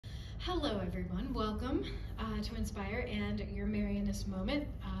Hello everyone, welcome to Inspire and your Marianist moment.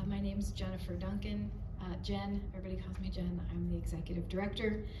 My name's Jennifer Duncan, Jen, everybody calls me Jen. I'm the executive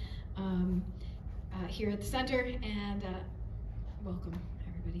director here at the center, and welcome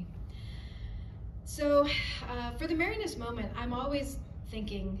everybody. So for the Marianist moment, I'm always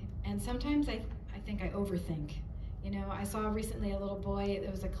thinking, and sometimes I think I overthink. You know, I saw recently a little boy,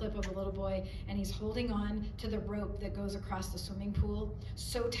 there was a clip of a little boy, and he's holding on to the rope that goes across the swimming pool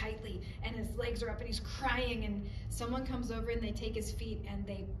so tightly, and his legs are up and he's crying, and someone comes over and they take his feet and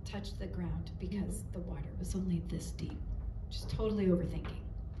they touch the ground because the water was only this deep. Just totally overthinking.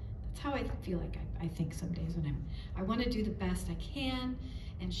 That's how I feel like I think some days when I want to do the best I can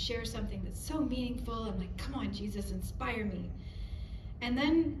and share something that's so meaningful. I'm like, come on, Jesus, inspire me. And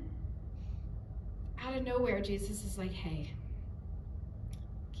then out of nowhere, Jesus is like, hey,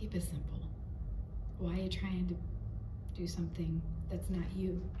 keep it simple. Why are you trying to do something that's not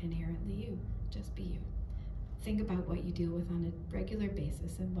you, inherently you? Just be you. Think about what you deal with on a regular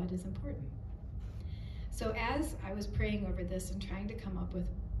basis and what is important. So as I was praying over this and trying to come up with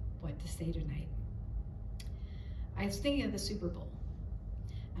what to say tonight, I was thinking of the Super Bowl.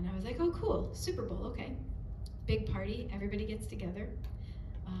 And I was like, oh, cool, Super Bowl, okay. Big party, everybody gets together.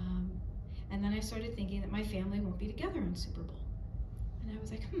 And then I started thinking that my family won't be together on Super Bowl. And I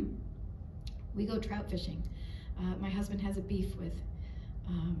was like, we go trout fishing. My husband has a beef with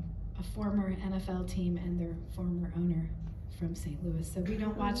a former NFL team and their former owner from St. Louis. So we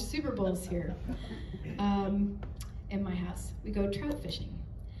don't watch Super Bowls here in my house. We go trout fishing.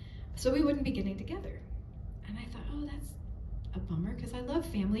 So we wouldn't be getting together. And I thought, oh, that's a bummer because I love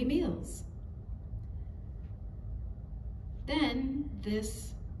family meals. Then this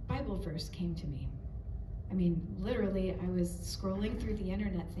Bible verse came to me. I mean, literally, I was scrolling through the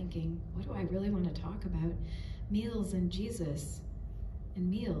internet thinking, what do I really want to talk about? Meals and Jesus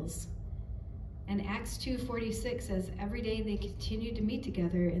and meals. And Acts 2:46 says, every day they continued to meet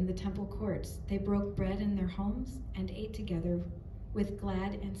together in the temple courts. They broke bread in their homes and ate together with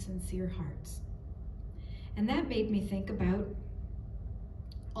glad and sincere hearts. And that made me think about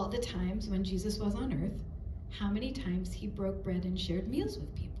all the times when Jesus was on earth, how many times he broke bread and shared meals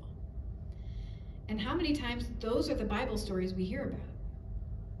with people. And how many times those are the Bible stories we hear about.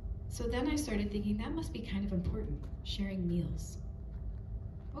 So then I started thinking that must be kind of important, sharing meals.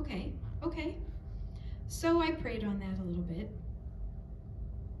 Okay. So I prayed on that a little bit.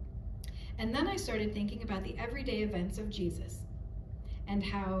 And then I started thinking about the everyday events of Jesus and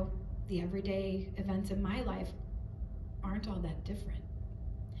how the everyday events in my life aren't all that different.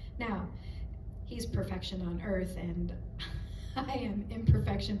 Now, he's perfection on earth and I am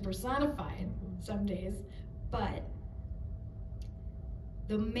imperfection personified some days, but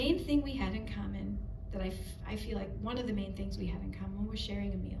the main thing we had in common, that I feel like one of the main things we had in common was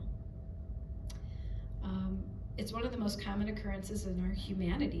sharing a meal. It's one of the most common occurrences in our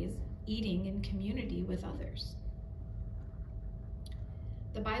humanity is eating in community with others.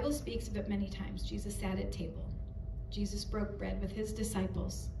 The Bible speaks of it many times. Jesus sat at table. Jesus broke bread with his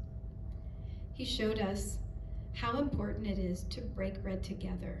disciples. He showed us how important it is to break bread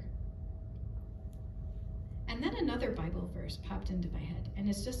together. And then another Bible verse popped into my head, and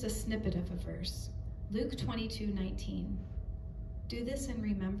it's just a snippet of a verse. Luke 22:19. Do this in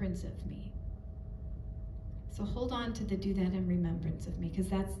remembrance of me. So hold on to the do that in remembrance of me,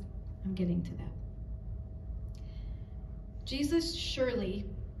 because I'm getting to that. Jesus surely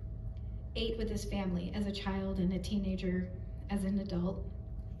ate with his family as a child and a teenager, as an adult.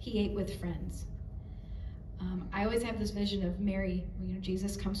 He ate with friends. I always have this vision of Mary,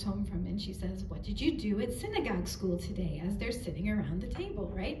 Jesus comes home from, and she says, what did you do at synagogue school today? As they're sitting around the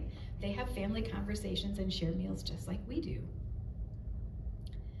table, right? They have family conversations and share meals just like we do.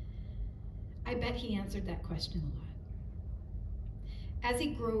 I bet he answered that question a lot. As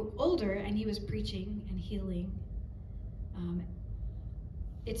he grew older and he was preaching and healing,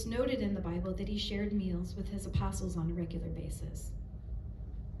 it's noted in the Bible that he shared meals with his apostles on a regular basis.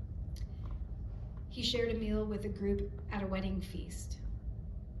 He shared a meal with a group at a wedding feast.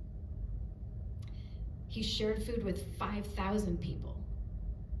 He shared food with 5,000 people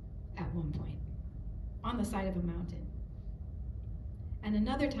at one point on the side of a mountain. And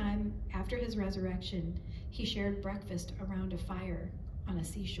another time, after his resurrection, he shared breakfast around a fire on a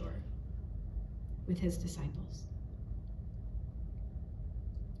seashore with his disciples.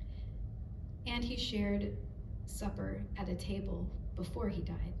 And he shared supper at a table before he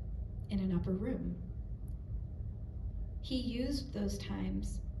died in an upper room. He used those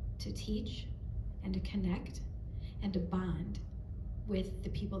times to teach and to connect and to bond with the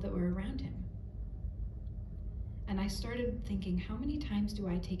people that were around him. And I started thinking, how many times do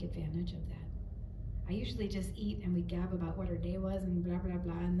I take advantage of that? I usually just eat and we gab about what our day was and blah, blah,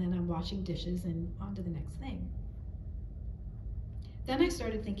 blah, and then I'm washing dishes and on to the next thing. Then I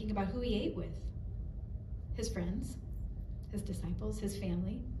started thinking about who he ate with. His friends, his disciples, his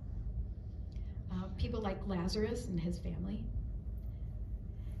family, people like Lazarus and his family.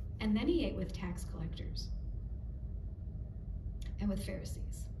 And then he ate with tax collectors and with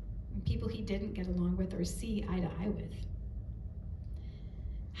Pharisees, and people he didn't get along with or see eye to eye with.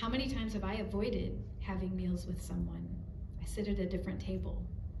 How many times have I avoided having meals with someone? I sit at a different table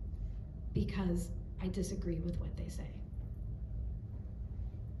because I disagree with what they say.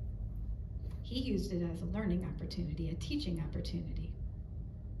 He used it as a learning opportunity, a teaching opportunity.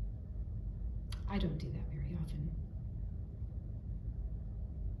 I don't do that very often.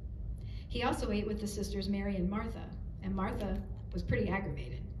 He also ate with the sisters Mary and Martha was pretty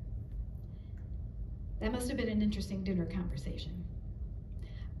aggravated. That must have been an interesting dinner conversation.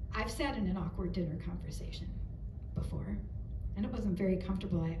 I've sat in an awkward dinner conversation before, and it wasn't very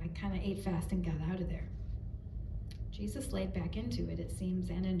comfortable. I kind of ate fast and got out of there. Jesus laid back into it, it seems,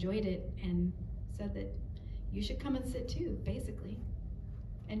 and enjoyed it, and said that you should come and sit too, basically.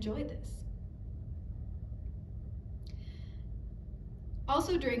 Enjoy this.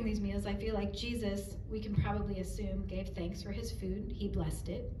 Also during these meals, I feel like Jesus, we can probably assume, gave thanks for his food. He blessed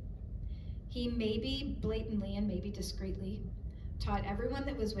it. He maybe blatantly and maybe discreetly taught everyone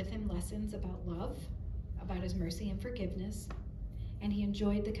that was with him lessons about love, about his mercy and forgiveness, and he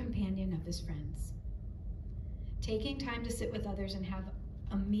enjoyed the companion of his friends. Taking time to sit with others and have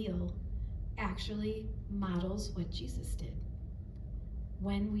a meal actually models what Jesus did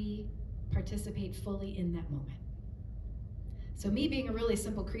when we participate fully in that moment. So me being a really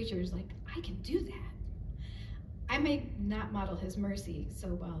simple creature is like, I can do that. I may not model his mercy so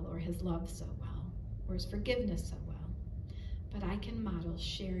well, or his love so well, or his forgiveness so well, but I can model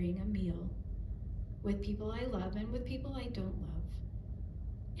sharing a meal with people I love and with people I don't love,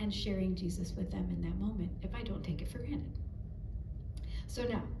 and sharing Jesus with them in that moment if I don't take it for granted. So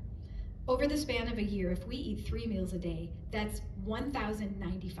now, over the span of a year, if we eat 3 meals a day, that's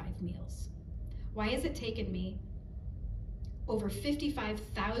 1,095 meals. Why has it taken me over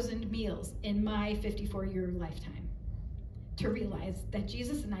 55,000 meals in my 54-year lifetime to realize that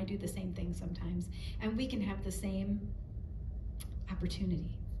Jesus and I do the same thing sometimes, and we can have the same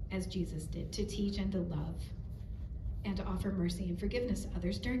opportunity as Jesus did to teach and to love and to offer mercy and forgiveness to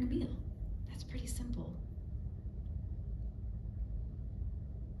others during a meal? That's pretty simple.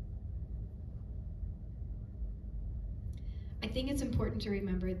 I think it's important to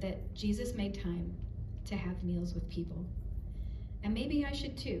remember that Jesus made time to have meals with people. And maybe I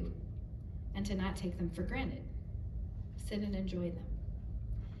should too, and to not take them for granted. Sit and enjoy them.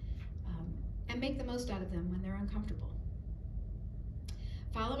 And make the most out of them when they're uncomfortable.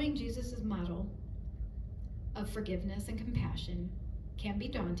 Following Jesus' model of forgiveness and compassion can be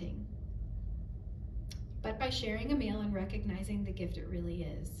daunting, but by sharing a meal and recognizing the gift it really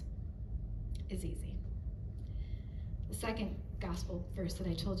is easy. The second gospel verse that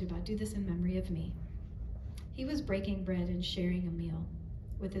I told you about, do this in memory of me. He was breaking bread and sharing a meal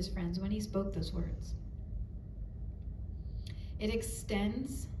with his friends when he spoke those words. It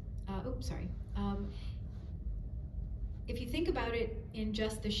extends, if you think about it in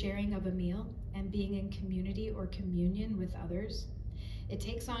just the sharing of a meal and being in community or communion with others, it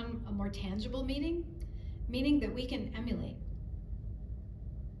takes on a more tangible meaning that we can emulate.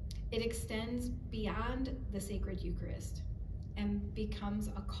 It extends beyond the sacred Eucharist and becomes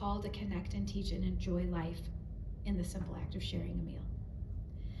a call to connect and teach and enjoy life in the simple act of sharing a meal.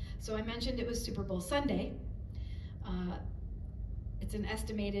 So I mentioned it was Super Bowl Sunday. It's an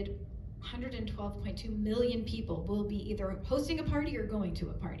estimated 112.2 million people will be either hosting a party or going to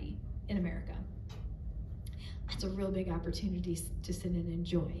a party in America. That's a real big opportunity to sit and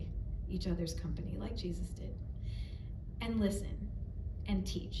enjoy each other's company like Jesus did, and listen and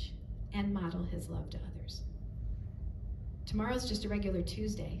teach and model his love to others. Tomorrow's just a regular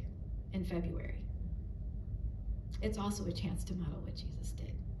Tuesday in February. It's also a chance to model what Jesus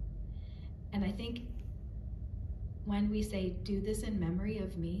did. And I think when we say, do this in memory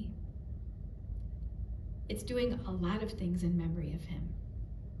of me, it's doing a lot of things in memory of him.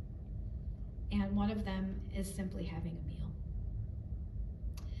 And one of them is simply having a meal.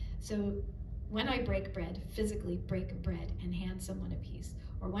 So when I break bread, physically break bread and hand someone a piece,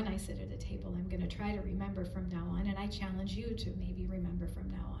 or when I sit at a table, I'm going to try to remember from now on, and I challenge you to maybe remember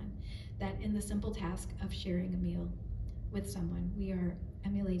from now on, that in the simple task of sharing a meal with someone, we are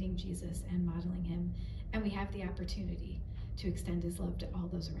emulating Jesus and modeling him, and we have the opportunity to extend his love to all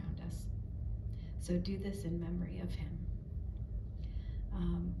those around us. So do this in memory of him.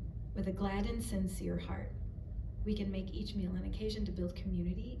 With a glad and sincere heart, we can make each meal an occasion to build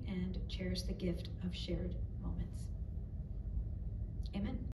community and cherish the gift of shared moments. Amen.